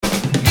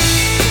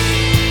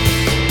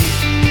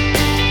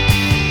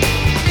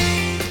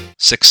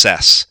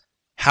Success.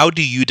 How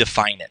do you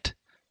define it?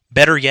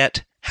 Better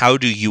yet, how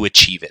do you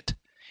achieve it?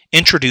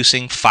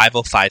 Introducing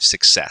 505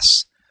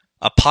 Success,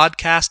 a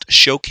podcast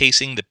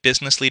showcasing the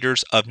business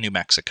leaders of New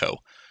Mexico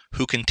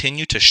who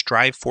continue to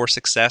strive for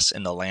success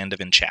in the land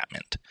of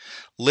enchantment.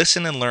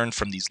 Listen and learn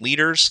from these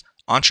leaders,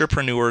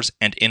 entrepreneurs,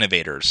 and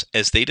innovators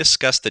as they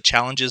discuss the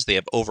challenges they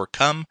have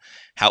overcome,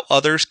 how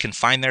others can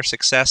find their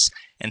success,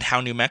 and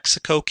how New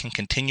Mexico can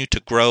continue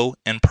to grow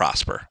and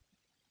prosper.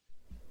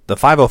 The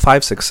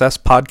 505 Success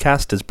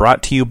Podcast is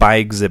brought to you by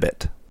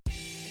Exhibit.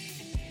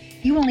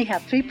 You only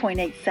have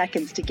 3.8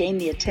 seconds to gain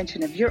the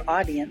attention of your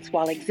audience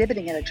while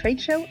exhibiting at a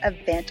trade show,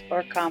 event,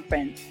 or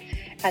conference.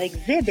 At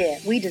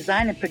Exhibit, we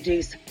design and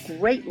produce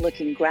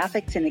great-looking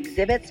graphics and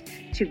exhibits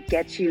to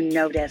get you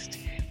noticed.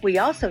 We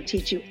also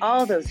teach you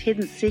all those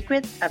hidden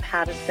secrets of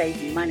how to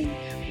save money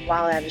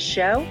while at a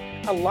show,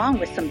 along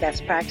with some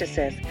best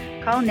practices.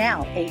 Call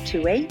now,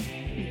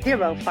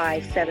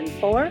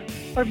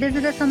 828-0574, or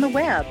visit us on the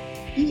web,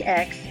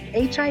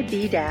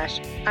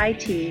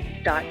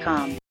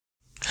 exhib-it.com.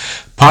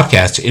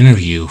 Podcast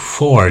interview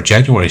for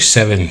January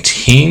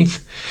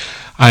 17th.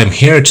 I'm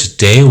here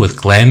today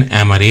with Glenn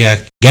and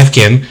Maria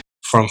Gefkin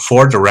from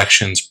Four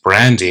Directions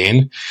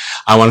Branding.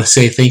 I want to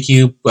say thank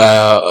you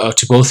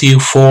to both of you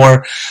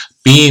for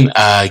being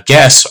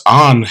guests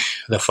on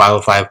the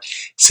 505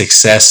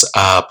 Success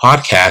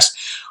podcast.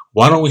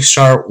 Why don't we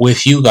start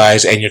with you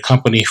guys and your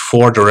company,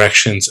 Four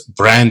Directions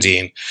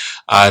Branding.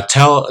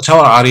 Tell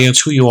our audience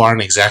who you are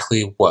and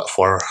exactly what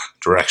Four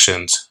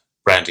Directions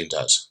Branding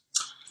does.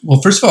 Well,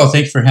 first of all,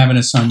 thank you for having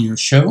us on your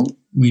show.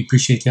 We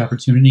appreciate the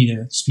opportunity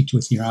to speak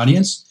with your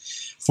audience.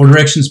 Four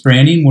Directions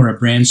Branding, we're a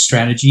brand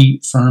strategy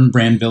firm,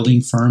 brand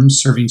building firm,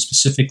 serving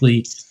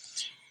specifically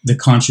the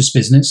conscious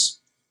business.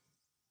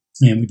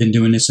 And we've been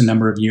doing this a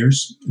number of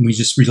years. And we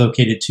just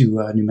relocated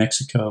to New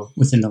Mexico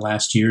within the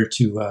last year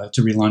to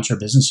relaunch our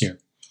business here.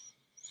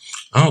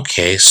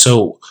 Okay,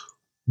 so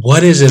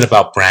what is it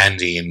about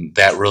branding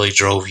that really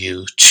drove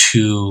you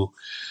to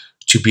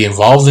be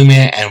involved in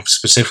it, and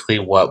specifically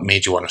what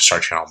made you want to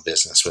start your own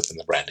business within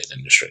the branding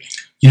industry?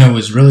 You know, it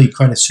was really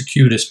quite a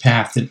circuitous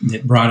path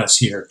that brought us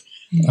here.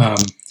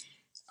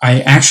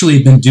 I actually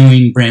have been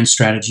doing brand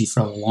strategy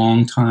for a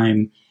long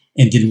time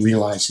and didn't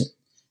realize it.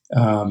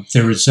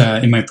 There was,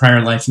 in my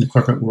prior life in the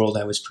corporate world,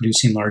 I was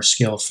producing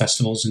large-scale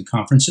festivals and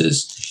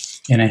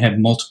conferences, and I had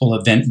multiple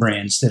event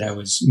brands that I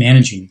was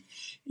managing.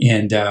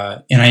 And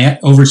I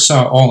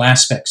oversaw all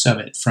aspects of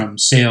it, from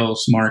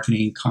sales,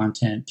 marketing,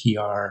 content,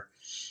 PR,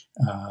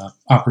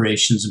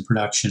 operations and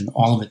production,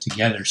 all of it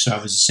together. So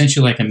I was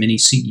essentially like a mini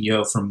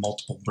CEO for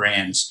multiple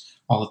brands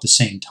all at the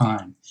same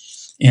time.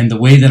 And the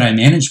way that I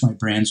managed my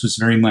brands was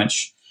very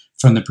much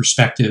from the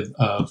perspective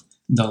of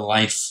the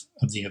life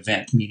of the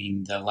event,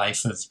 meaning the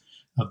life of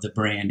the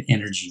brand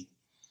energy.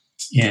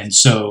 And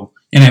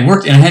I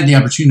had the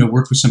opportunity to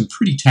work with some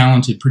pretty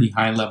talented, pretty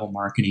high level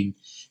marketing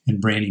and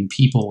branding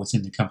people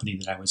within the company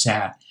that I was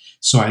at.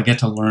 So I got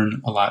to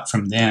learn a lot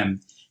from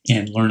them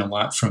and learn a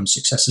lot from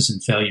successes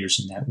and failures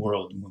in that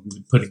world. When we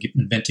would put an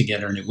event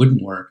together and it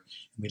wouldn't work,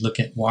 and we look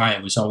at why,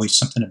 it was always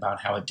something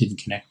about how it didn't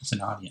connect with an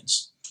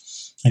audience.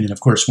 And then, of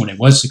course, when it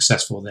was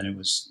successful, then it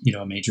was,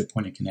 a major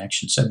point of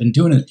connection. So I've been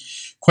doing it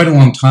quite a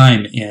long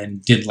time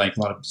and did like a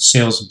lot of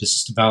sales and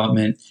business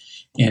development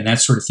and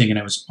that sort of thing. And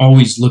I was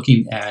always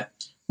looking at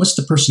what's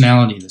the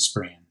personality of this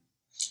brand?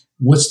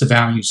 What's the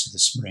values of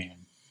this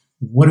brand?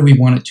 What do we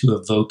want it to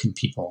evoke in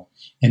people?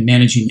 And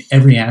managing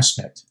every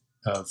aspect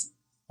of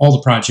all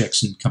the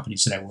projects and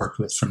companies that I worked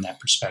with from that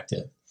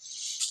perspective.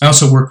 I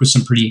also worked with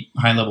some pretty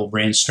high-level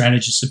brand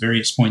strategists at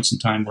various points in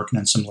time, working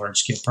on some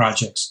large-scale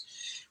projects,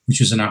 which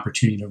was an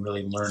opportunity to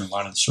really learn a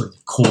lot of the sort of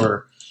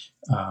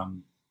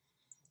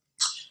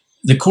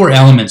the core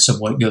elements of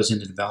what goes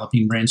into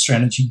developing brand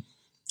strategy.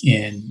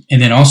 And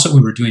then also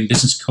we were doing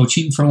business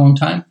coaching for a long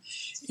time.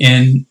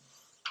 And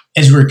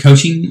as we were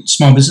coaching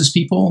small business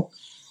people,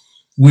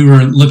 we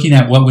were looking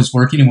at what was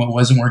working and what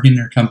wasn't working in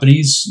their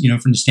companies,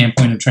 from the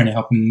standpoint of trying to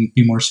help them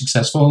be more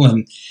successful.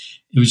 And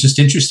it was just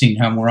interesting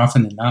how more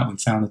often than not, we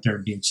found that there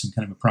would be some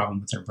kind of a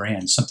problem with their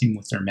brand, something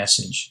with their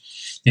message.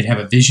 They'd have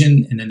a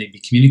vision and then they'd be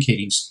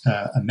communicating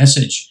a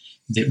message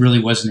that really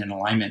wasn't in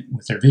alignment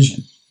with their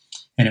vision.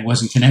 And it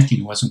wasn't connecting,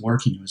 it wasn't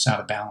working, it was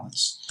out of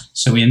balance.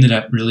 So we ended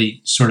up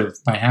really sort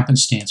of by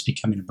happenstance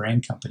becoming a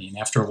brand company. And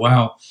after a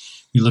while,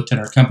 we looked at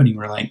our company and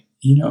we're like,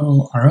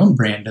 our own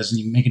brand doesn't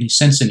even make any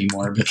sense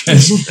anymore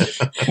because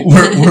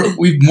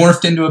we've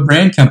morphed into a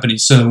brand company.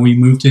 So we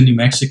moved to New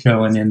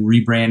Mexico and then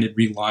rebranded,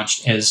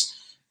 relaunched as,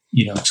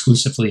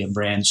 exclusively a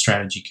brand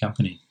strategy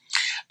company.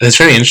 It's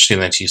very interesting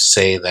that you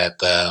say that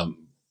the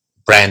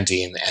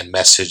branding and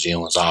messaging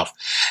was off.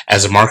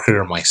 As a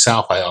marketer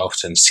myself, I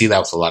often see that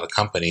with a lot of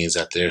companies,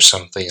 that there's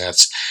something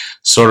that's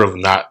sort of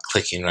not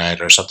clicking right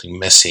or something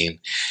missing.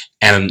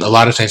 And a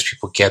lot of times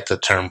people get the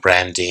term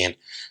branding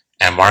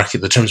and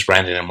the terms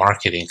branding and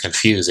marketing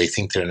confused. They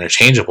think they're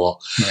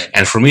interchangeable. Right.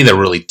 And for me, they're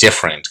really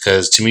different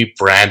because to me,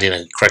 branding,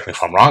 and correct me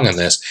if I'm wrong on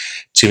this,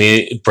 to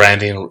me,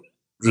 branding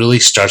really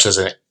starts as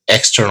an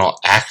internal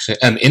action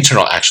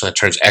that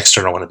turns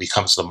external when it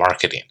becomes the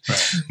marketing.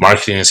 Right.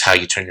 Marketing is how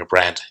you turn your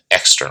brand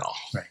external.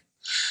 Right.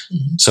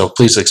 So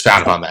please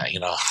expound on that.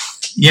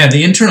 Yeah,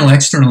 the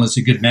internal-external is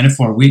a good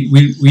metaphor.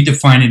 We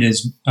define it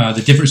as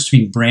the difference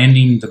between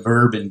branding, the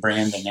verb, and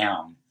brand, the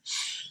noun.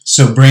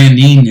 So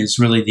branding is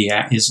really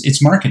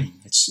it's marketing.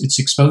 It's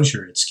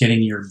exposure. It's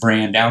getting your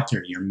brand out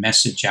there, your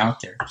message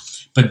out there.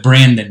 But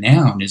brand, the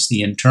noun, is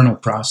the internal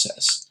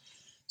process.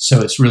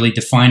 So it's really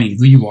defining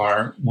who you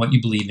are, what you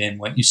believe in,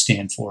 what you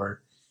stand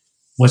for,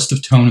 what's the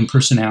tone and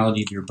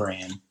personality of your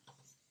brand,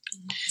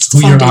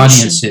 who your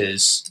audience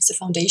is. It's the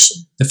foundation.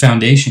 The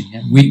foundation,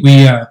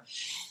 yeah.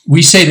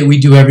 We say that we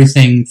do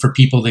everything for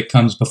people that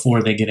comes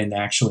before they get into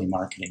actually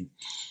marketing.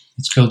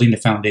 It's building the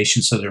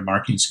foundation so their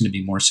marketing is going to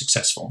be more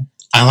successful.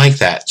 I like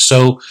that.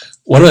 So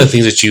one of the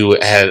things that you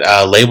had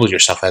labeled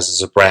yourself as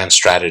is a brand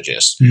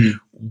strategist. Mm.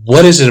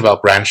 What is it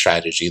about brand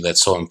strategy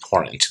that's so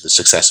important to the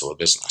success of a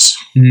business?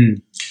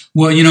 Mm.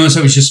 Well, as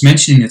I was just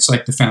mentioning, it's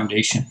like the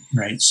foundation,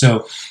 right?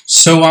 So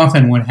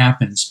often what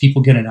happens,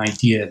 people get an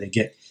idea, they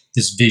get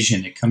this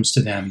vision, it comes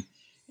to them,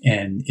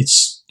 and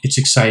it's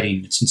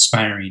exciting, it's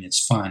inspiring,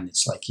 it's fun.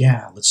 It's like,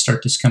 yeah, let's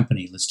start this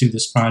company, let's do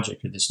this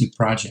project or this new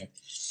project.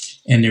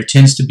 And there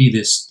tends to be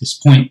this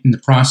point in the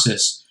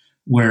process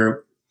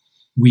where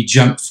we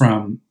jump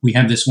from, we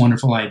have this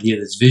wonderful idea,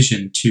 this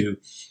vision, to,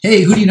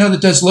 hey, who do you know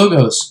that does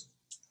logos?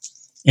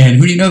 And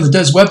who do you know that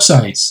does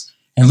websites?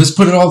 And let's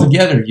put it all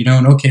together,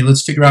 and okay,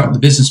 let's figure out the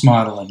business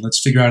model and let's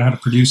figure out how to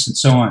produce and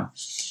so on.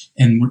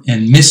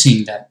 And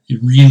missing that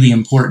really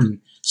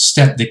important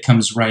step that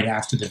comes right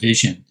after the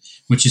vision,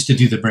 which is to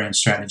do the brand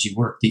strategy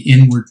work, the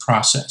inward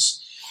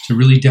process, to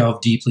really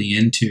delve deeply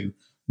into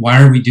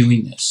why are we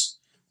doing this?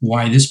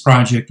 Why this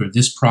project or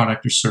this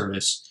product or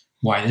service?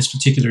 Why this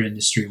particular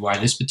industry? Why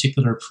this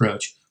particular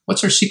approach?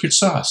 What's our secret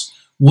sauce?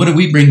 What do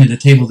we bring to the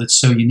table that's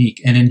so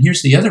unique? And then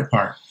here's the other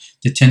part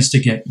that tends to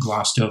get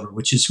glossed over,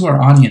 which is who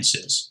our audience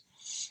is.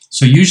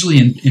 So usually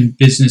in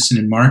business and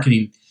in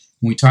marketing,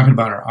 when we talk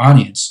about our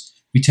audience,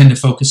 we tend to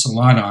focus a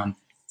lot on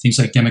things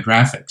like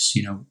demographics,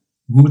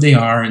 who they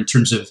are in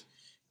terms of,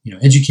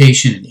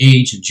 education and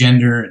age and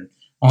gender and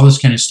all this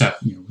kind of stuff,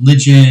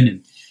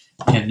 religion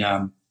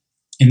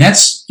and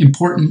that's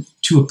important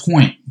to a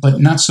point, but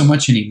not so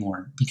much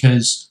anymore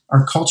because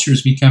our culture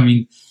is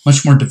becoming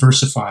much more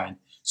diversified.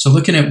 So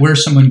looking at where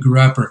someone grew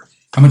up or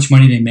how much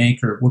money they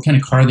make or what kind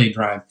of car they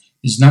drive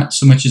is not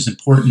so much as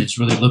important as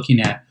really looking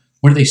at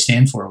what do they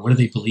stand for, what do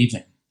they believe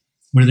in,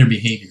 what are their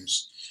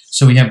behaviors.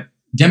 So we have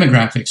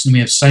demographics and we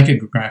have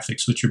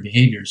psychographics, which are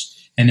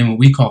behaviors, and then what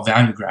we call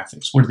value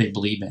graphics, what do they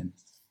believe in?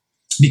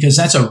 Because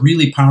that's a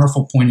really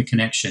powerful point of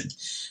connection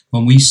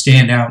when we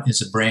stand out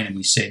as a brand and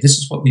we say, this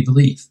is what we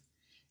believe.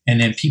 And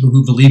then people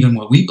who believe in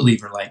what we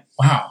believe are like,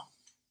 wow,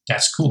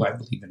 that's cool. I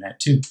believe in that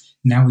too.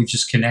 Now we've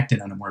just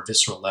connected on a more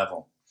visceral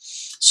level.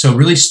 So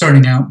really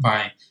starting out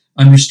by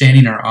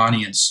understanding our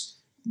audience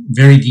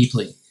very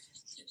deeply.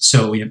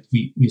 So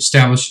we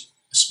establish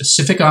a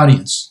specific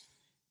audience,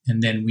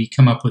 and then we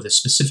come up with a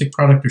specific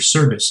product or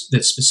service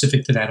that's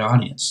specific to that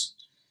audience.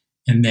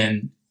 And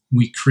then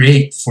we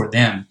create for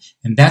them.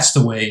 And that's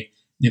the way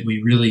that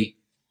we really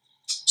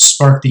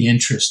spark the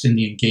interest and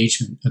the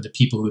engagement of the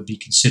people who would be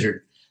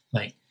considered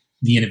like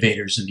the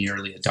innovators and the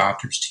early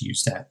adopters, to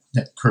use that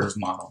curve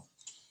model.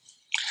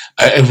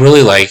 I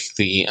really like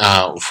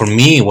for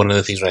me, one of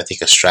the things when I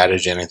think of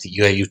strategy, and I think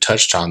you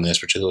touched on this,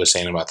 particularly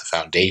saying about the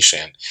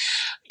foundation,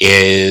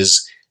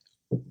 is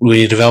when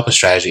you develop a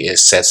strategy, it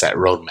sets that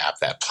roadmap,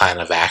 that plan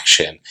of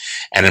action,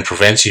 and it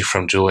prevents you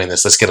from doing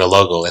this. Let's get a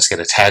logo, let's get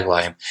a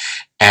tagline.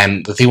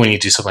 And the thing when you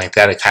do something like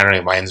that, it kind of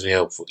reminds me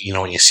of,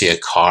 when you see a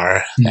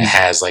car that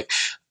has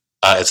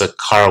it's a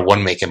car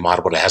one make and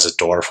model, but it has a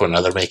door for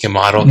another make and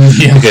model,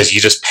 because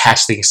you just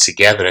patch things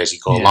together as you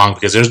go along,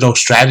 because there's no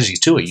strategy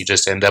to it. You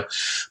just end up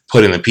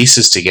putting the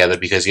pieces together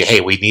because,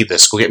 hey, we need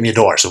this. Go get me a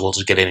door. So we'll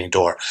just get any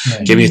door.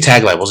 Right. Give me a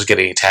tagline. We'll just get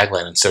any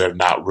tagline, instead of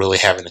not really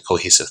having the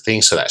cohesive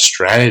thing. So that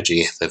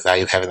strategy, the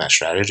value of having that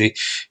strategy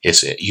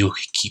is you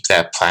keep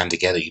that plan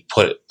together. You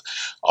put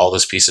all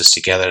those pieces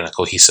together in a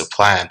cohesive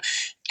plan,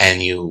 and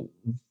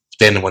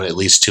then when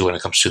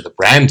it comes to the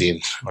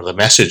branding or the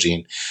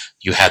messaging,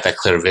 you have that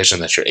clear vision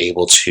that you're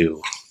able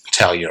to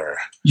tell you're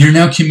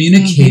now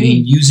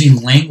communicating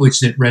using language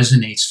that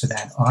resonates for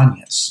that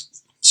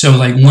audience. So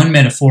like one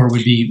metaphor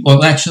would be,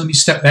 well, actually, let me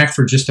step back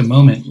for just a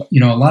moment.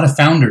 A lot of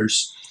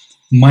founders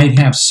might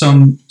have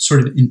some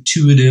sort of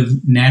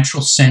intuitive,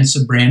 natural sense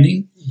of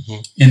branding.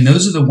 Mm-hmm. And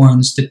those are the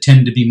ones that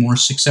tend to be more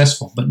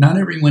successful, but not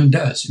everyone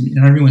does.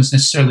 Not everyone's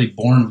necessarily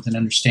born with an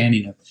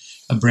understanding of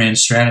a brand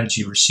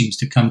strategy or seems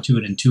to come to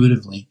it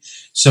intuitively.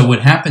 So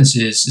what happens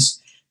is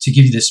to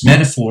give you this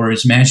metaphor,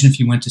 is imagine if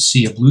you went to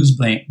see a blues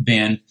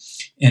band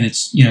and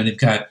it's, they've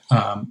got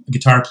a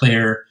guitar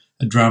player,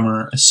 a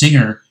drummer, a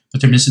singer, but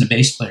they're missing a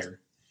bass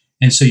player.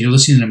 And so you're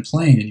listening to them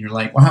playing and you're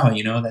like, wow,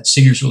 that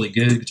singer's really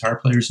good. Guitar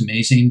player's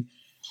amazing.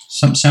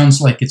 Something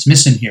sounds like it's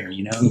missing here,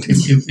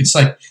 It's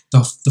like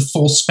the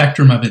full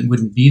spectrum of it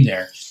wouldn't be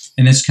there.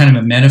 And it's kind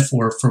of a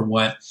metaphor for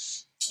what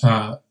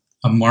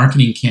a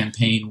marketing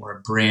campaign or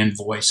a brand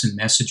voice and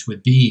message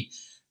would be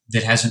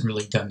that hasn't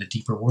really done the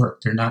deeper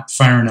work. They're not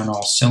firing on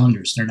all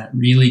cylinders. They're not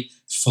really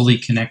fully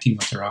connecting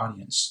with their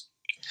audience.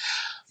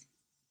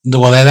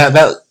 Well,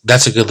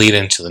 that's a good lead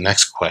into the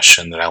next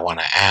question that I want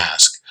to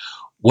ask.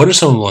 What are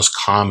some of the most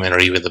common or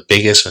even the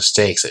biggest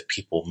mistakes that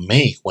people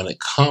make when it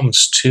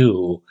comes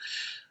to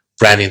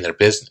branding their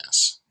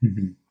business?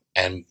 Mm-hmm.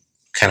 And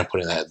kind of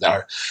putting that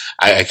there.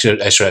 I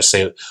should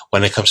say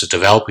when it comes to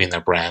developing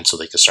their brand so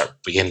they can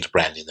begin to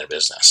branding their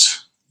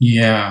business.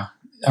 Yeah,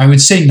 I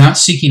would say not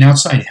seeking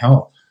outside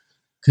help,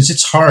 because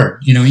it's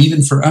hard.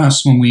 Even for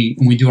us, when we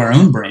do our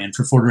own brand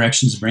for Four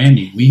Directions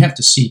Branding, we have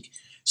to seek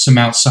some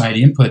outside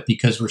input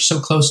because we're so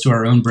close to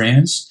our own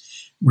brands.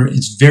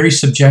 It's very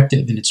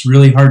subjective, and it's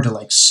really hard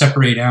to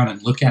separate out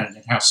and look at it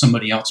and how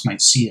somebody else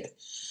might see it.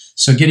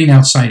 So getting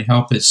outside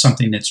help is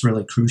something that's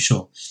really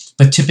crucial,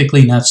 but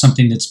typically not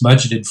something that's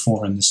budgeted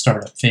for in the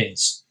startup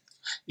phase.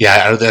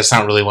 Yeah, that's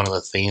not really one of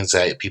the things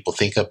that people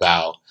think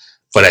about,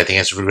 but I think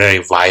it's very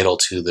vital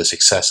to the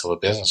success of a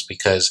business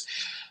because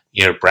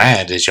your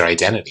brand is your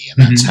identity,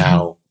 and that's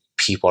how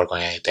people are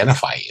going to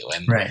identify you,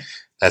 and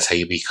that's how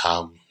you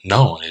become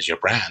known as your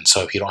brand.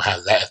 So if you don't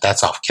have that, if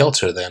that's off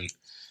kilter, then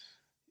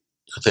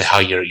how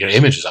your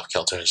image is off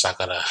kilter, it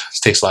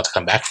takes a lot to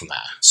come back from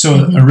that.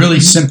 So a really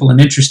simple and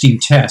interesting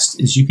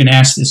test is you can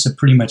ask this of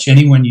pretty much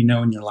anyone you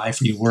know in your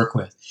life or you work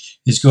with,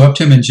 is go up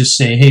to them and just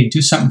say, hey,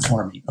 do something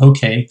for me.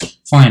 Okay,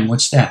 fine,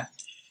 what's that?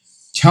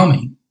 Tell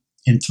me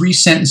in 3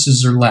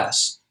 sentences or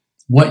less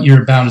what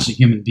you're about as a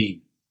human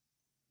being.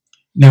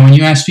 Now, when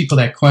you ask people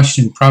that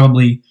question,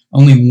 probably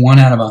only 1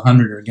 out of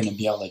 100 are going to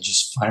be able to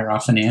just fire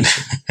off an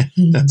answer.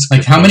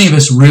 How many of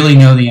us really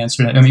know the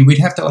answer? I mean, we'd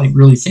have to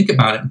really think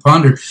about it and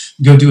ponder,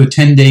 go do a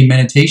 10-day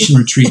meditation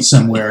retreat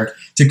somewhere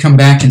to come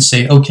back and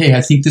say, okay,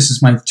 I think this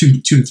is my 2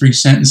 to 3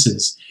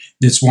 sentences.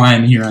 That's why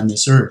I'm here on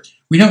this earth.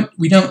 We aren't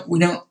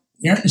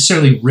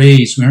necessarily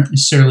raised, we aren't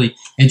necessarily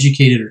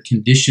educated or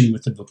conditioned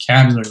with the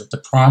vocabulary, with the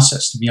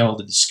process to be able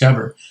to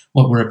discover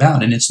what we're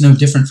about. And it's no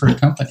different for a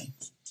company.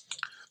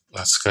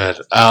 That's good.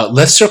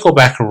 Let's circle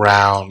back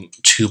around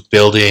to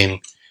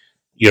building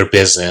your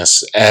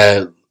business.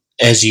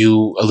 As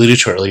you alluded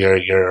to earlier,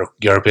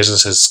 your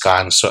business has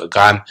gone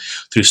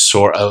through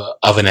sort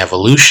of an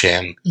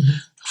evolution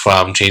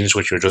from changing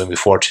what you were doing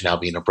before to now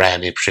being a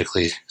brand,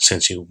 particularly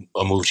since you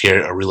moved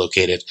here or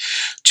relocated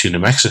to New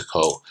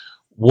Mexico.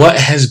 What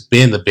has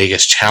been the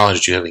biggest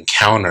challenge you have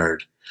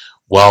encountered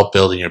while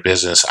building your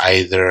business,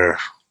 either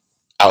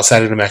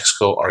outside of New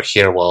Mexico or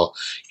here while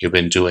you've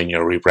been doing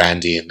your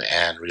rebranding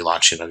and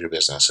relaunching of your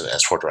business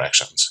as Four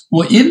Directions?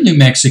 Well, in New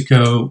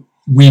Mexico,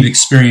 we've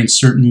experienced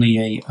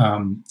certainly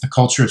a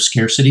culture of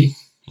scarcity.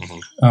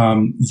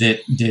 That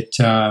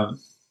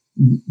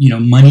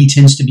money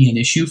tends to be an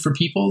issue for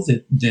people.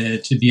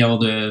 That to be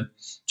able to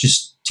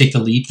just take the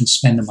leap and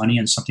spend the money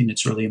on something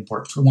that's really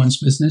important for one's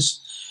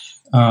business.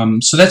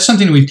 So that's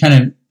something that we've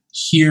kind of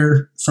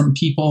hear from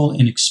people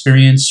and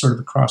experience sort of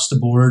across the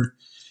board.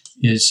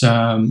 Is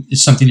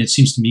something that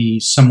seems to be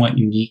somewhat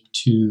unique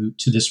to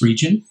this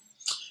region.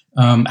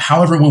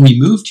 However, when we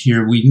moved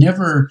here, we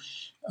never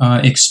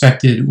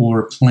expected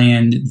or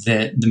planned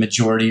that the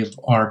majority of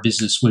our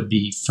business would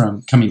be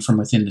coming from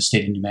within the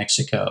state of New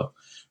Mexico.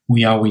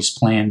 We always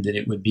planned that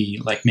it would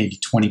be maybe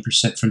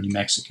 20% from New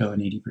Mexico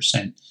and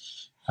 80%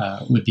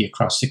 would be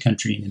across the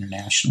country and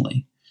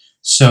internationally.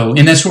 So,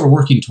 and that's what we're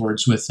working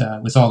towards with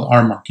all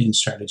our marketing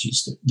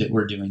strategies that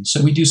we're doing.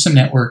 So we do some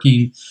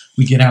networking,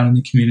 we get out in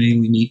the community,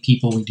 we meet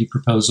people, we do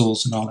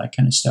proposals and all that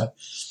kind of stuff,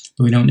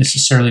 but we don't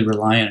necessarily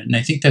rely on it. And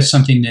I think that's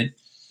something that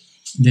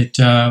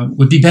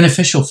would be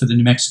beneficial for the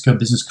New Mexico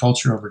business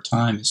culture over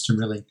time, is to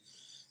really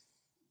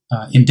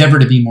endeavor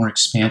to be more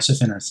expansive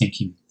in our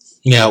thinking.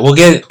 Yeah, we'll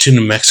get to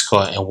New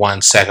Mexico in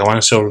 1 sec. I want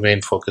to still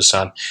remain focused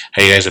on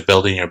how you guys are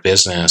building your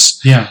business.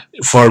 Yeah.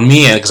 For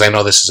me, because I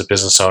know this is a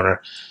business owner,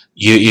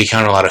 you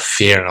encounter a lot of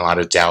fear and a lot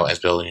of doubt as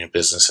building your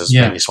business, as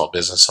many small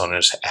business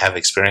owners have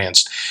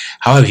experienced.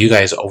 How have you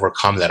guys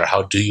overcome that, or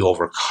how do you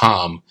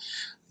overcome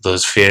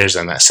those fears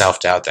and that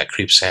self-doubt that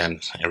creeps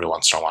in every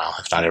once in a while,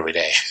 if not every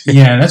day?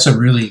 Yeah, that's a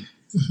really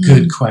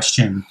good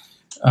question.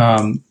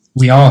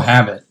 We all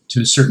have it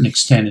to a certain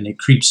extent, and it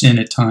creeps in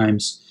at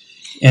times.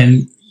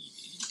 And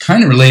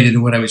kind of related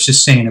to what I was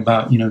just saying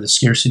about, the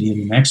scarcity in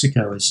New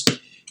Mexico is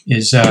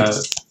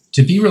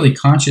to be really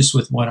conscious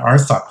with what our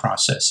thought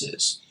process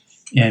is.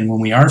 And when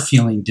we are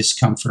feeling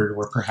discomfort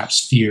or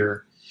perhaps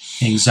fear,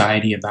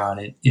 anxiety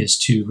about it, is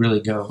to really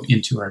go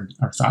into our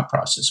thought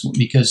process,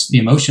 because the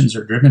emotions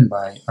are driven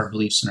by our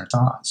beliefs and our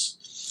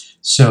thoughts.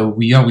 So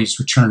we always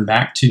return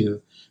back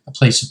to a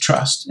place of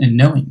trust and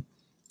knowing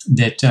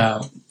that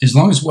as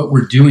long as what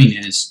we're doing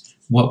is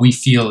what we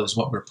feel is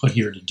what we're put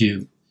here to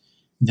do,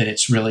 that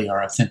it's really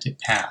our authentic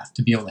path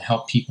to be able to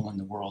help people in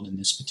the world in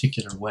this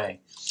particular way.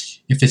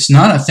 If it's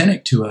not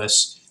authentic to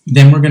us,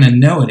 then we're going to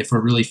know it if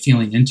we're really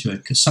feeling into it,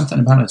 because something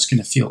about it's going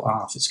to feel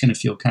off. It's going to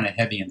feel kind of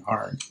heavy and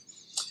hard.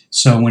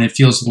 So when it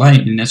feels light,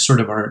 and that's sort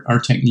of our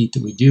technique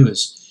that we do,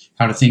 is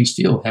how do things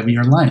feel, heavy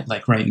or light?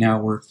 Like right now,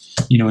 we're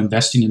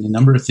investing in a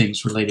number of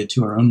things related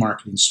to our own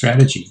marketing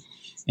strategy,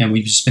 and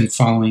we've just been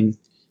following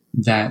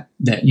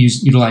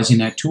utilizing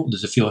that tool.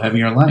 Does it feel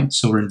heavy or light?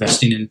 So we're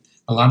investing in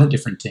a lot of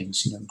different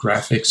things,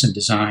 graphics and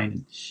design,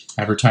 and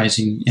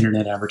advertising,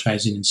 internet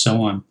advertising, and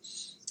so on.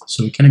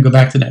 So we kind of go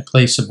back to that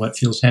place of what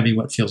feels heavy,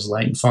 what feels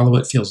light, and follow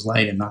what feels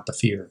light and not the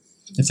fear,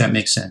 if that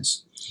makes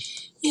sense.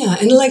 Yeah,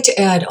 and I'd like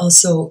to add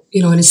also,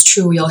 and it's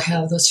true, we all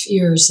have those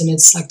fears, and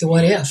it's like the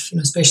what if,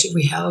 especially if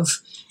we have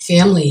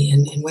family,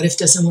 and what if it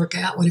doesn't work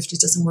out? What if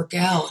it doesn't work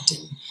out?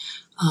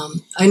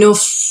 And I know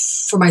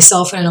for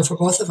myself, and I know for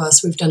both of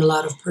us, we've done a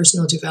lot of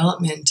personal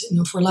development,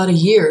 for a lot of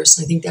years.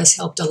 I think that's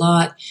helped a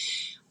lot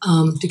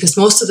because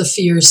most of the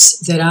fears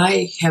that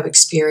I have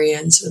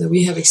experienced or that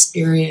we have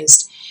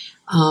experienced,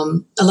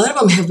 a lot of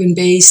them have been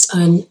based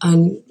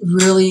on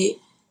really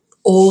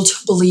old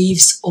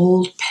beliefs,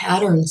 old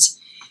patterns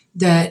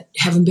that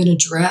haven't been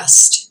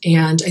addressed.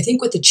 And I think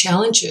what the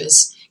challenge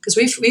is, because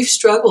we've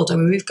struggled. I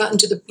mean, we've gotten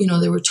to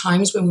there were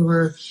times when we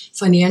were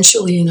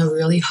financially in a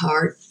really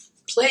hard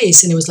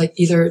place, and it was like,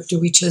 either do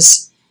we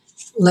just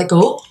let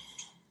go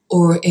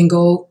and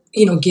go,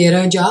 get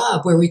a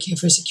job where we can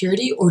for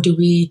security, or do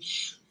we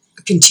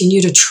continue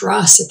to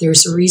trust that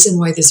there's a reason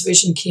why this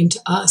vision came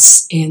to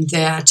us, and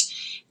that,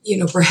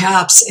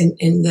 perhaps,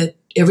 and that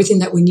everything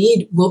that we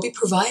need will be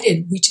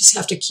provided. We just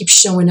have to keep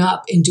showing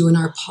up and doing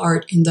our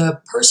part. And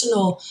the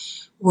personal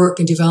work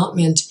and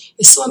development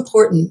is so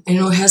important. I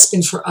know it has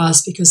been for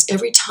us, because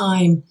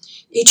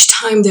each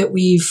time that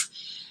we've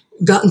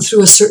gotten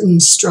through a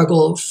certain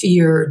struggle,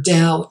 fear,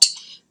 doubt,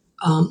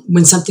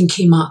 when something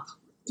came up,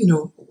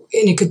 and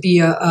it could be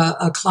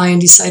a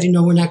client deciding,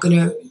 no, we're not going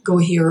to go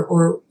here,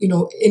 or,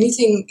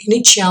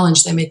 any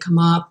challenge that may come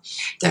up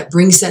that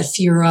brings that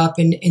fear up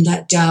and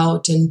that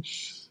doubt, and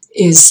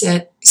is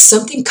that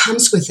something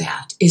comes with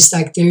that. Is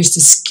like there's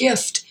this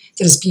gift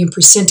that is being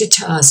presented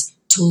to us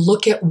to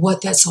look at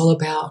what that's all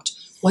about.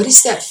 What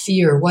is that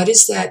fear? What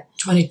is that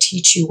trying to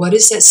teach you? What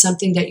is that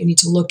something that you need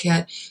to look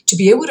at to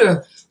be able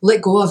to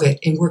let go of it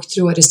and work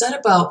through it? It's not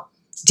about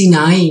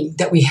denying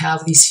that we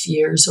have these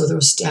fears or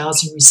those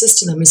doubts and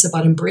resisting them. It's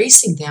about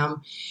embracing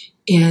them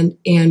and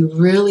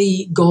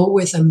really go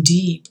with them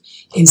deep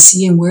and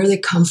seeing where they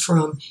come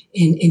from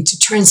and to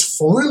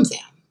transform them.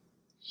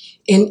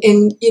 And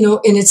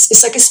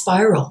it's like a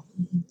spiral.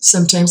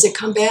 Sometimes they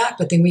come back,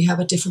 but then we have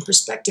a different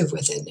perspective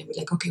with it. And we're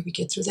like, okay, we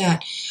get through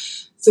that.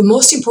 The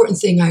most important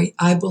thing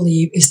I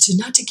believe is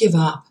not to give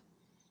up.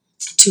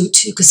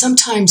 Because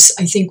sometimes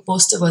I think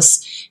most of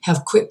us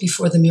have quit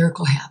before the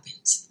miracle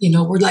happens.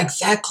 We're like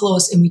that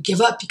close and we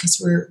give up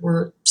because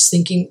we're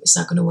thinking it's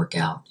not going to work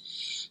out.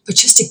 But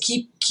just to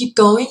keep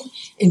going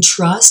and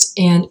trust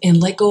and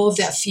let go of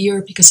that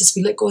fear, because as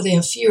we let go of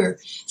that fear,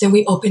 then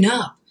we open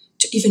up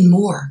to even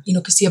more,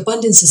 because the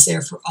abundance is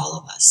there for all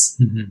of us.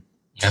 Mm-hmm.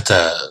 That's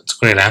a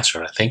great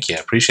answer. Thank you. I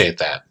appreciate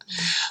that.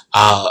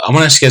 I want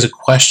to ask you guys a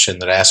question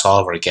that I ask all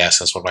of our guests.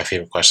 That's one of my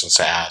favorite questions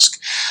to ask.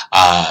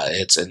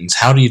 It's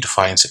how do you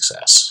define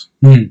success?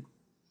 Do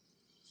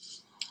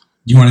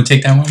you want to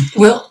take that one?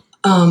 Well,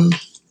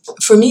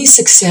 for me,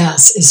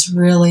 success is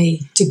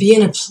really to be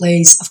in a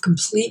place of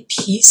complete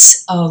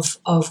peace of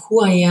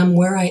who I am,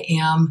 where I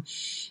am,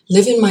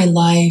 living my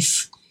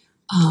life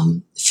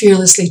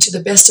fearlessly to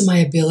the best of my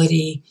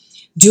ability,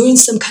 doing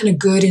some kind of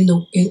good in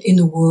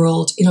the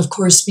world, of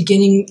course,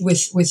 beginning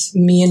with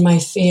me and my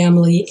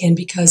family, and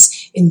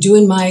because in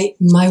doing my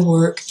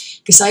work,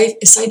 because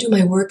as I do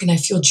my work and I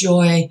feel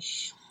joy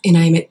and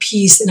I'm at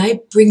peace, and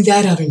I bring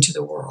that out into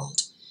the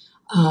world.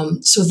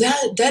 So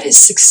that is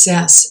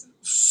success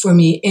for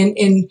me,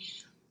 and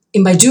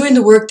by doing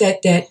the work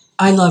that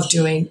I love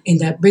doing and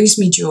that brings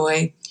me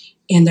joy,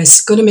 and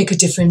that's going to make a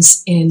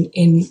difference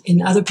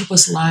in other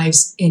people's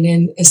lives, and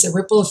then as the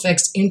ripple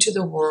effects into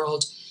the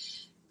world.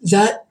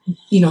 That,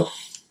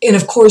 and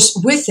of course,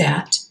 with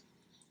that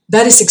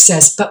is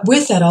success. But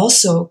with that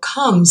also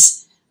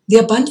comes the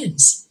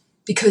abundance.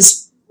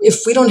 Because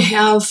if we don't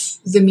have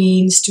the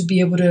means to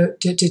be able to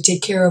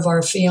take care of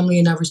our family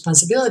and our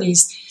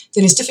responsibilities,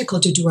 then it's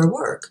difficult to do our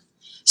work.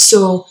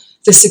 So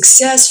the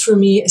success for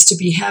me is to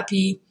be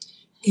happy,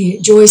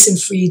 joyous and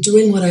free,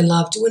 doing what I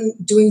love,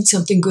 doing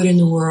something good in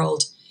the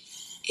world.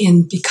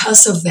 And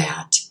because of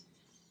that,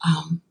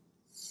 I'm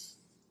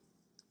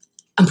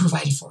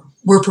provided for.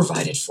 We're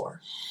provided for.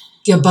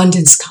 The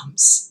abundance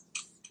comes.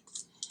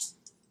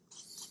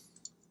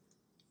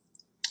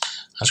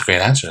 That's a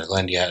great answer.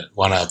 Glenn, do you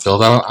want to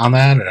build on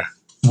that? Or?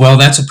 Well,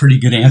 that's a pretty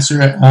good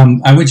answer.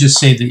 I would just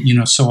say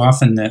that, so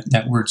often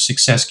that word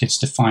success gets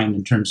defined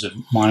in terms of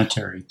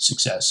monetary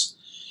success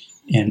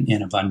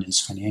and abundance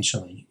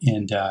financially.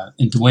 And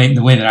the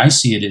way that I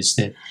see it is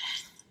that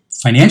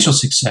financial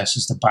success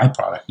is the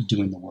byproduct of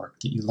doing the work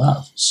that you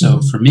love.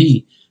 So for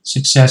me,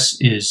 success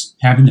is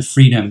having the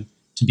freedom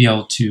to be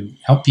able to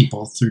help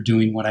people through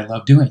doing what I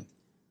love doing,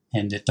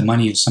 and that the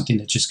money is something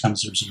that just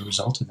comes as a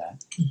result of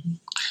that. Mm-hmm.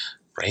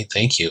 Great,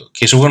 thank you.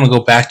 Okay, so we're going to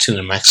go back to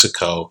New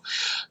Mexico.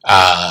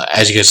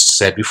 As you guys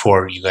said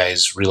before, you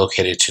guys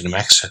relocated to New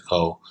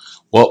Mexico.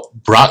 what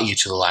brought you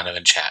to the Land of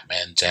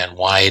Enchantment, and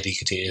why do you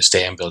continue to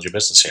stay and build your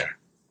business here?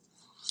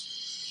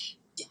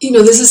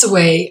 This is a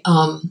way,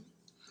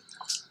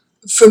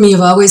 for me,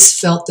 I've always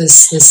felt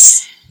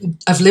this,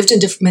 I've lived in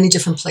many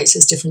different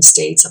places, different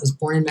states. I was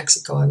born in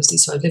Mexico, obviously,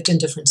 so I've lived in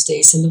different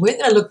states. And the way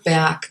that I look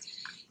back,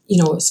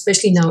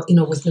 especially now,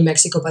 with New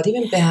Mexico, but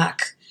even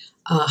back,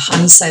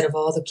 hindsight of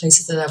all the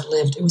places that I've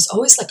lived, it was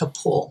always like a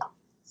pull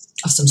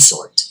of some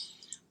sort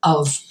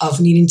of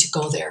needing to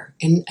go there.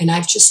 And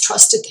I've just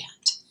trusted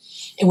that.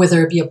 And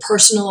whether it be a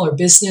personal or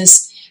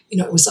business,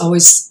 it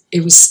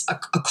was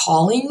a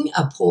calling,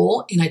 a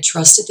pull, and I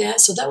trusted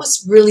that. So that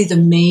was really the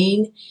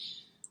main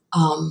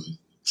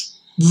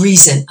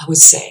reason, I would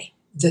say,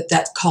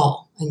 that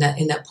call and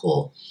that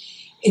pull.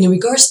 And in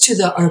regards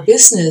to our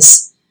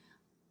business,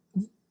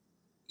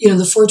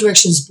 the Four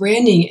Directions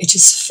branding, it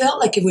just felt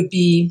like it would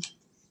be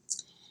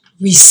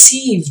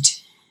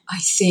received, I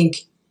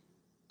think,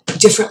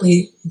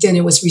 differently than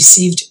it was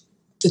received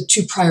the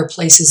two prior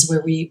places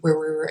where we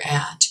were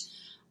at.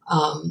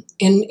 And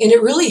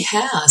it really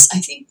has. I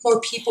think more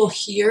people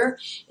here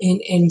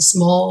in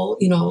small,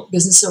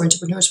 business or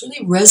entrepreneurs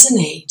really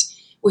resonate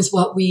with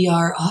what we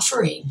are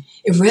offering.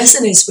 It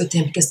resonates with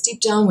them because deep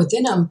down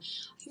within them,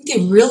 I think they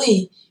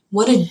really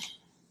want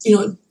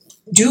to,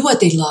 do what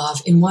they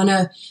love and want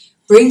to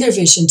bring their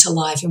vision to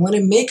life and want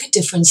to make a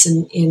difference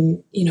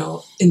in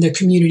their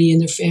community, in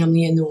their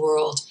family, in the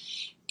world.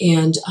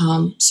 And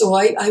so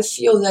I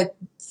feel that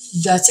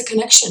that's a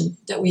connection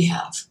that we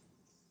have.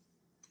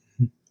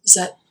 Is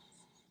that?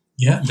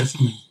 Yeah,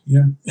 definitely.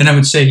 Yeah. And I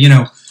would say,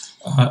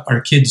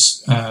 our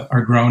kids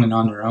are grown and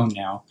on their own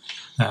now,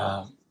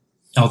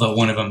 although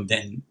one of them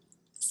then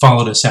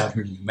followed us out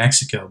here to New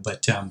Mexico.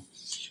 But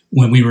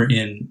when we were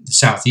in the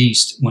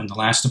Southeast, when the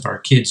last of our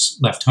kids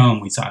left home,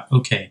 we thought,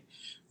 okay,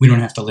 we don't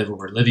have to live where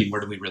we're living.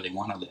 Where do we really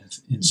want to live?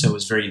 And so it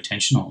was very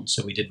intentional. And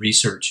so we did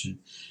research and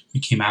we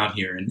came out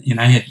here. And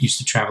I had used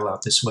to travel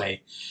out this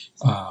way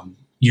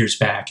years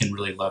back and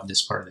really loved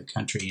this part of the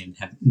country and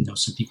know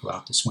some people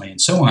out this way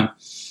and so on.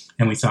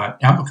 And we thought,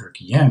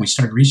 Albuquerque, yeah. And we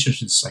started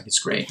researching. It's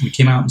great. We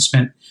came out and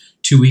spent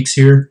 2 weeks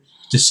here,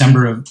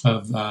 December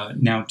of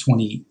now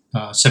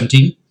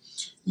 2017.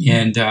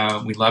 And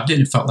we loved it.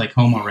 It felt like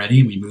home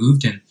already. And we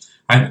moved. And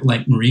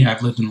like Maria,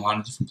 I've lived in a lot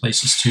of different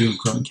places too.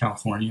 Grew up in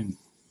California. And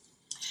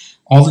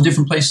all the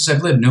different places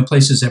I've lived, no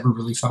place has ever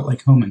really felt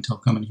like home until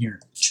coming here.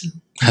 True.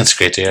 That's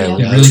great to hear. Yeah.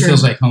 It really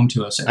feels like home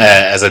to us.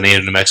 As a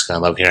native New Mexican, I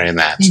love hearing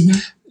that. Mm-hmm.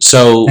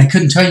 So I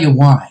couldn't tell you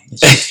why. It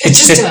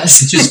just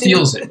does. It just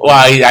feels it. Well,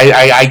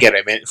 I get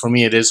it. I mean, for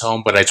me, it is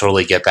home, but I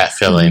totally get that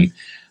feeling.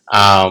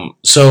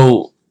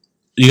 So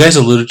you guys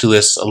alluded to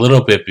this a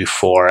little bit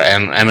before,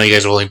 and I know you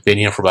guys have only been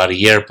here for about a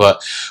year,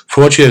 but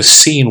for what you have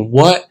seen,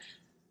 what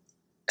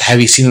have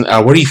you seen,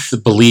 what do you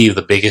believe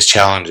the biggest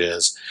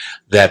challenges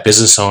that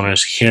business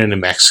owners here in New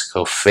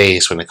Mexico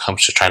face when it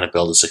comes to trying to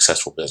build a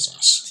successful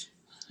business?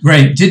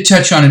 Right. Did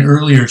touch on it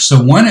earlier.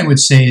 So one I would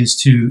say is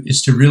to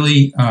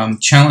really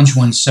challenge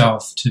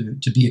oneself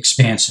to be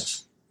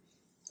expansive,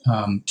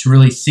 to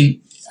really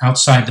think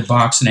outside the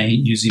box. And I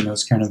hate using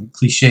those kind of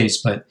cliches,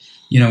 but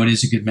it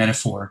is a good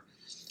metaphor.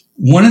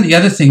 One of the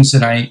other things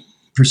that I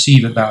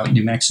perceive about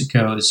New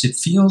Mexico is it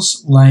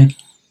feels like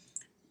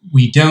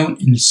we don't,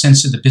 in the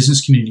sense of the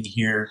business community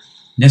here,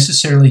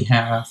 necessarily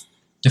have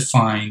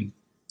defined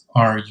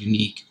our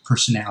unique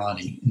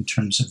personality in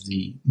terms of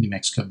the New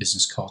Mexico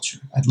business culture.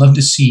 I'd love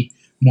to see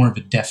more of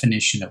a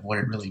definition of what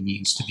it really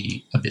means to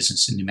be a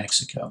business in New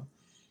Mexico.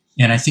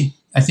 And I think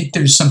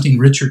there's something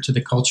richer to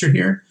the culture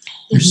here.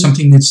 There's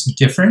something that's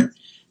different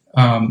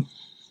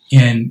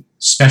and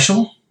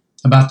special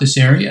about this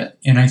area.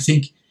 And I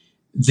think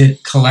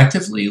that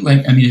collectively,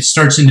 it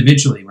starts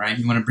individually, right?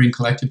 You want to bring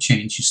collective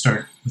change, you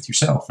start with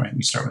yourself, right?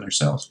 We start with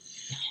ourselves.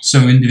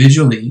 So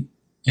individually,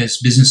 as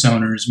business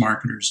owners,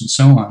 marketers, and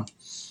so on,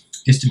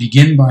 is to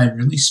begin by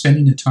really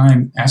spending the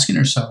time asking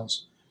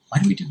ourselves, why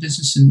do we do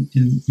business in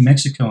New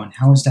Mexico, and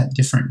how is that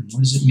different, and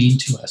what does it mean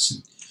to us,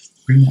 and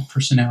bring that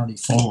personality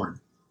forward.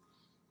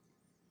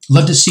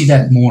 Love to see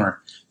that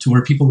more, to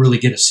where people really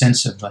get a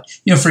sense of,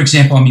 for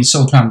example,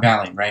 Silicon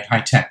Valley, right?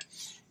 High tech.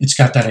 It's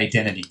got that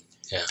identity.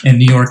 Yeah. And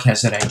New York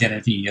has that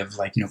identity of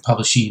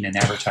publishing and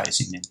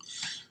advertising and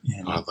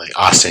like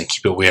Austin,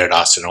 keep it weird,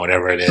 Austin, or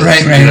whatever it is.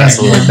 Right.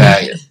 Something like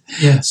that.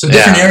 Yeah. So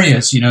different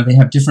areas, they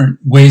have different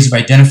ways of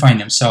identifying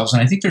themselves.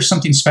 And I think there's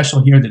something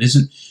special here that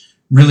isn't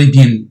really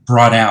being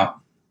brought out.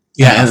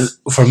 Yeah. And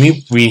for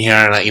me, being here,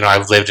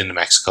 I've lived in New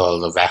Mexico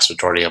the vast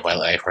majority of my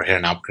life, or here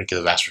in Albuquerque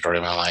the vast majority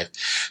of my life.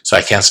 So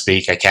I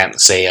can't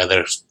say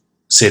other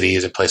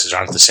cities and places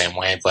aren't the same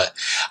way, but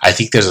I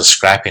think there's a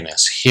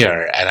scrappiness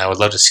here, and I would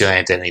love to see an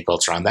identity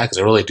built around that, because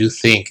I really do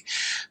think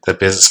that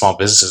small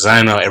businesses, and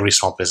I know every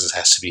small business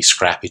has to be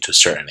scrappy to a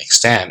certain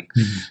extent,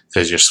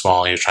 because you're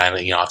small, you're trying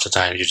to,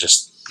 oftentimes you're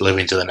just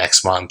living to the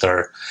next month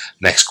or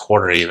next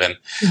quarter even.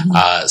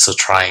 So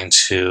trying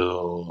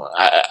to,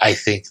 I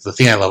think the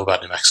thing I love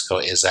about New Mexico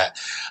is that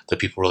the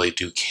people really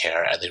do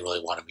care, and they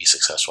really want to be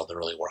successful. They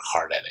really work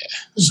hard at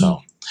it.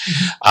 So,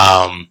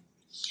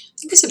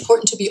 I think it's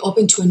important to be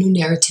open to a new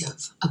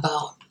narrative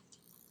about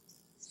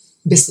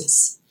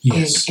business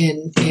Yes.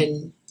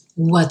 and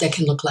what that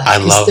can look like. I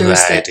 'Cause love there's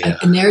that idea.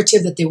 a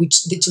narrative that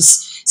that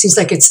just seems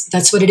like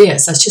that's what it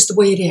is. That's just the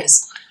way it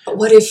is. But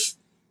what if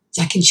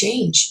that can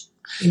change?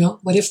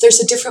 What if there's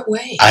a different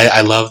way?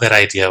 I love that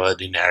idea of a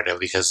new narrative,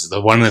 because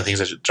one of the things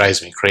that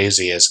drives me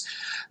crazy is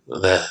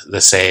the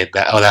say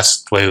that, oh,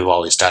 that's the way we've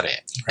always done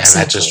it. And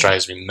that just Exactly.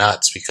 drives me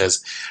nuts,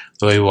 because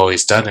the way we've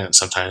always done it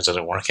sometimes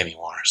doesn't work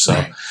anymore. So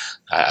Right.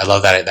 I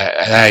love that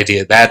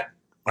idea. That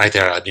right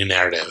there, a new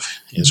narrative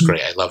is Mhm.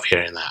 great. I love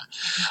hearing that.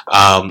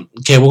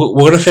 Okay, we're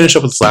going to finish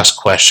up with this last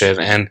question,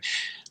 and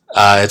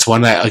it's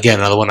one that, again,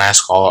 another one I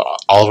ask all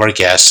of our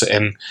guests.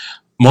 And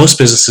most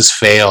businesses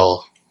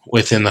fail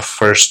within the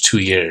first 2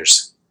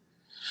 years.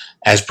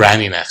 As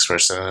branding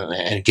experts,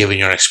 and given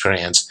your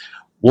experience,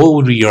 what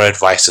would be your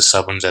advice to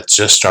someone that's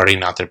just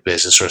starting out their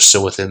business or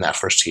still within that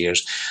first 2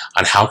 years,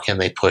 on how can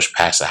they push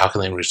past it? How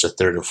can they reach the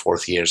third or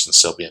fourth years and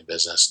still be in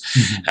business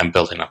and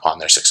building upon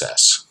their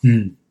success?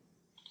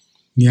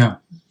 Yeah.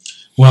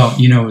 Well, as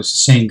the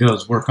saying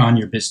goes, work on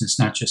your business,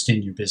 not just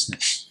in your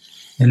business.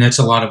 And that's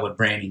a lot of what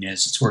branding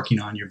is. It's working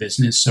on your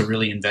business. So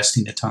really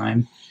investing the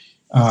time.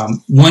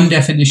 One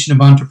definition of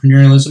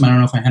entrepreneurialism, I don't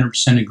know if I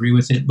 100% agree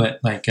with it, but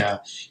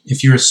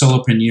if you're a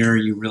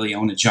solopreneur, you really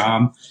own a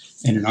job,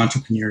 and an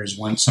entrepreneur is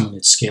someone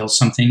that scales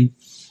something.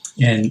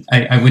 And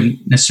I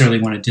wouldn't necessarily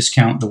want to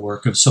discount the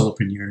work of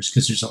solopreneurs,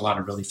 because there's a lot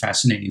of really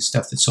fascinating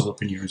stuff that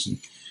solopreneurs and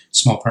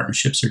small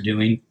partnerships are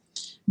doing.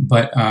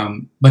 But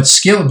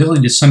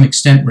scalability to some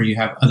extent, where you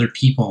have other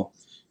people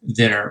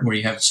where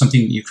you have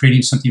something, you're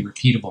creating something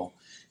repeatable.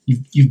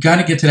 You've got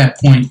to get to that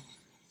point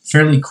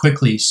fairly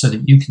quickly, so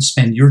that you can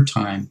spend your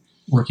time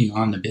working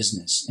on the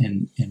business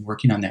and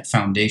working on that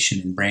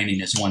foundation, and branding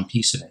is one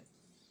piece of it.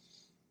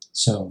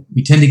 So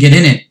we tend to get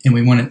in it, and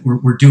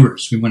we're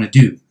doers. We want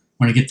to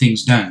get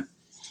things done.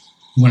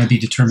 We want to be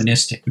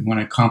deterministic. We want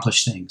to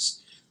accomplish things.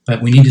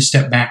 But we need to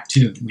step back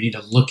too. We need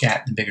to look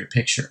at the bigger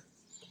picture.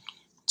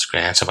 That's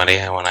great. Somebody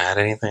want to add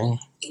anything?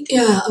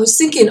 Yeah, I was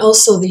thinking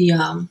also the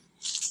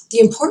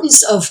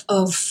importance of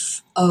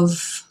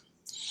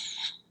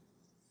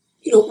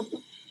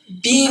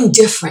being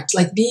different,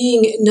 like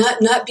being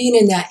not being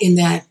in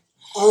that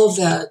all of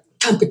the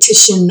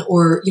competition,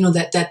 or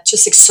that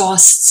just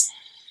exhausts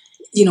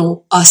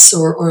us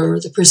or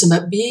the person,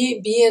 but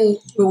being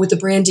with the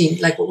branding,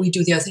 like what we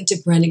do, the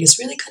authentic branding, is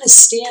really kind of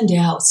stand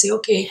out. Say,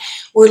 okay,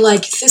 we're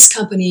like this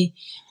company,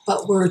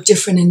 but we're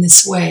different in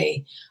this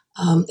way,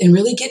 and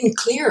really getting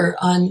clear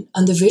on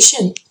the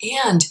vision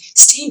and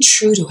staying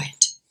true to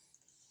it.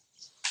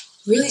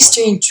 Really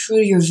staying true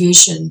to your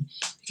vision,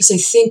 because I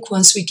think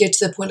once we get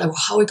to the point of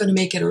how we're going to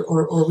make it,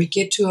 or we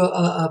get to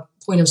a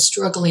point of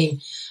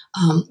struggling,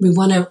 we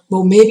want to,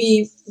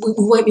 maybe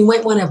we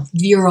might want to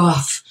veer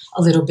off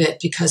a little bit,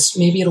 because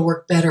maybe it'll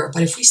work better.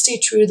 But if we stay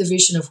true to the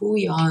vision of who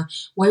we are,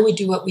 why we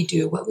do, what we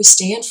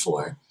stand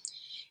for,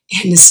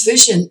 and this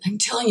vision, I'm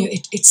telling you,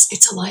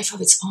 it's a life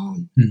of its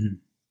own, and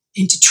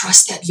to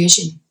trust that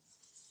vision.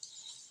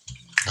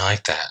 I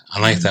like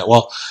that.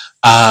 Well,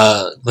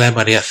 Glenn,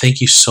 Maria, thank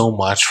you so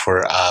much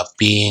for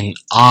being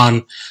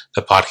on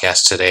the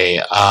podcast today.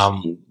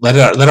 Let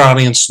our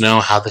audience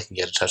know how they can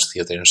get in touch with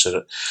you if they're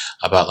interested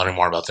about learning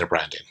more about their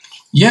branding.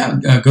 Yeah,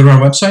 go to our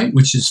website,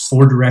 which is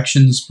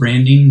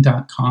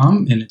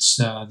 4directionsbranding.com, and it's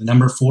the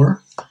number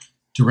 4,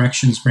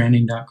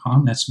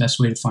 directionsbranding.com. That's the best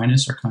way to find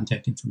us. Our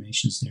contact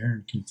information is there,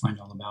 and you can learn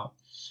all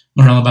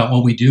about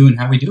what we do and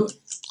how we do it.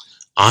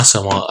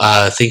 Awesome. Well,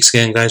 thanks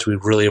again, guys. We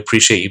really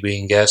appreciate you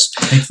being guests.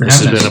 Thanks for This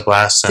having has us. been a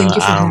blast. Thank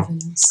you for having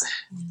us.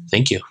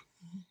 Thank you.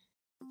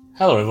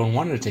 Hello, everyone.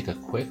 Wanted to take a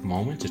quick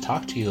moment to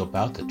talk to you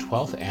about the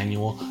 12th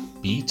annual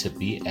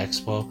B2B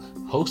Expo,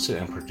 hosted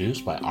and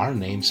produced by our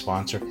name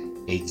sponsor,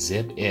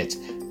 Exhibit.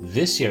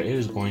 This year, it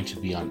is going to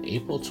be on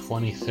April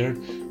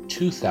 23rd,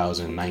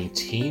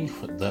 2019,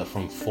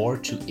 from 4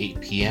 to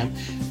 8 p.m.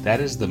 That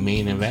is the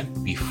main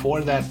event.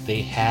 Before that,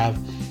 they have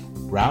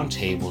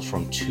roundtables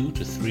from 2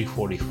 to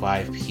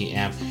 3:45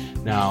 p.m.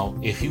 Now,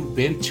 if you've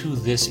been to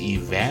this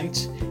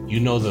event, you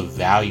know the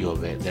value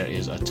of it. There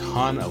is a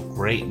ton of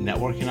great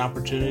networking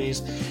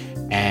opportunities,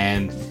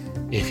 and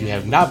if you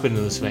have not been to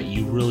this event,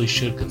 you really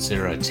should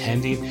consider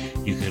attending.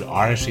 You could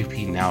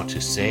RSVP now to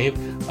save.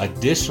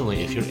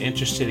 Additionally, if you're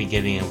interested in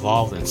getting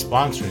involved in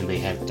sponsoring, they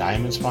have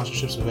diamond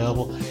sponsorships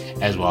available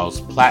as well as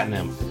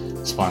platinum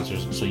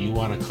sponsors. So you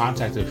want to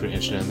contact them if you're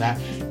interested in that.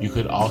 You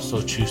could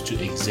also choose to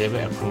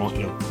exhibit and promote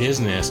your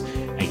business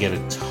and get a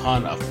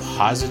ton of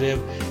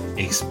positive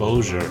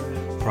exposure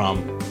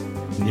from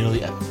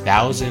nearly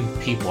 1,000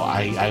 people.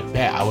 I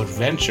bet, I would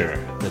venture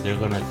that they're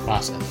going to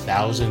cross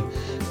 1,000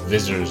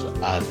 visitors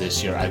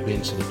this year. I've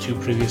been to the 2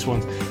 previous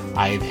ones.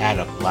 I've had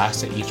a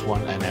blast at each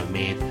one, and I've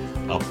made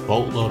a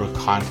boatload of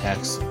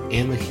contacts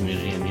in the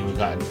community, and even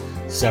gotten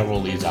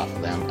several leads off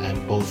of them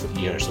in both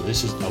years. So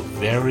this is a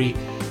very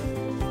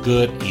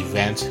good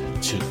event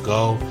to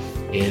go.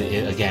 It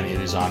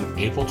is on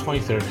April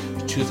 23rd,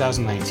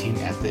 2019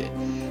 at the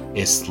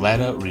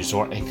Isleta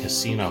Resort and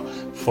Casino.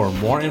 For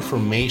more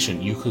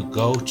information, you could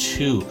go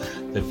to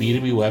the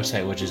B2B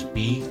website, which is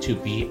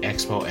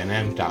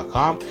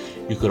b2bexponm.com.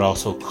 You could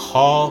also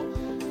call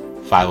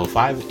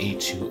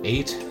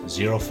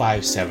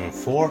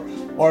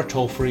 505-828-0574 or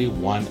toll free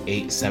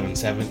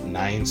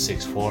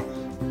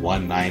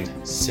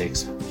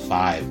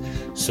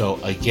 1-877-964-1965. So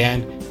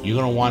again, you're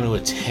going to want to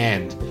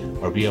attend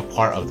or be a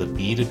part of the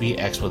B2B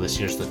Expo this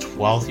year. It's the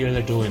 12th year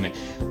they're doing it.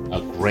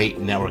 A great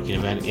networking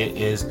event. It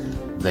is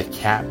the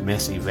Can't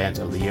Miss event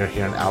of the year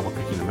here in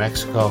Albuquerque, New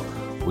Mexico.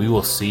 We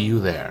will see you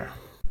there.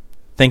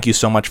 Thank you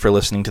so much for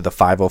listening to the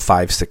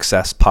 505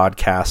 Success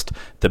Podcast,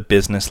 the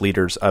business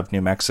leaders of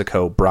New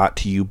Mexico, brought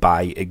to you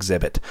by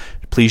Exhibit.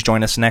 Please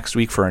join us next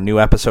week for a new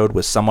episode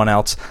with someone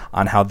else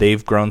on how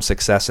they've grown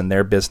success in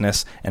their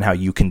business and how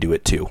you can do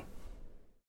it too.